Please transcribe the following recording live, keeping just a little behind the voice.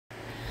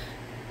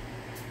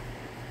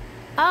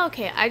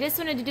Okay, I just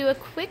wanted to do a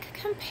quick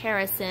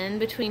comparison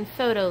between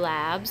photo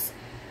labs.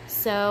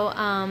 So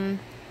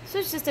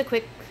it's just a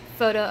quick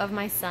photo of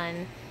my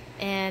son,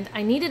 and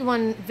I needed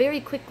one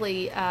very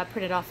quickly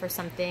printed off for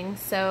something.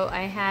 So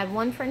I had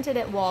one printed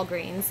at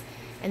Walgreens,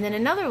 and then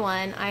another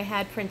one I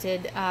had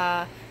printed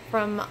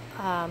from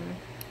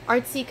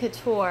Artsy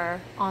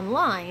Couture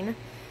online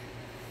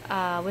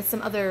with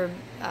some other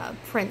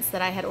prints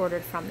that I had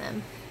ordered from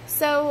them.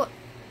 So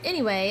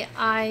anyway,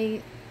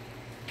 I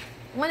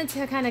wanted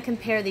to kind of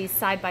compare these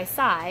side by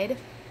side.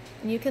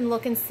 You can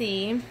look and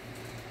see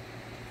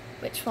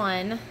which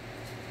one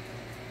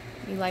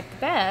you like the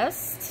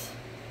best.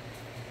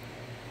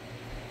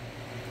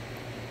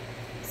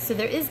 So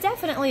there is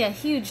definitely a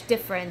huge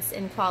difference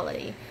in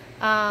quality.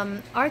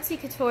 Artsy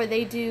Couture,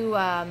 they do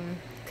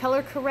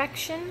color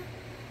correction,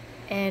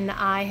 and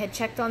I had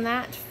checked on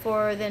that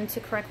for them to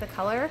correct the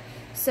color.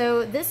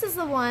 So this is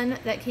the one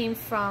that came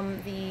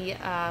from the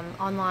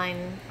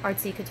online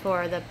Artsy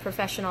Couture, the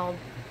professional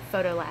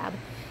photo lab,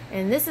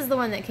 and this is the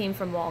one that came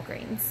from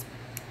Walgreens.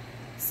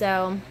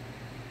 So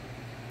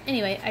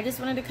anyway, I just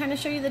wanted to kind of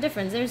show you the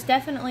difference. There's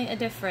definitely a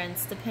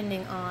difference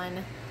depending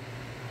on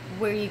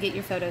where you get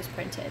your photos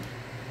printed.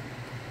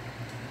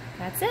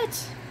 That's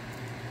it.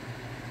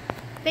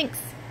 Thanks.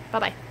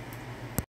 Bye-bye.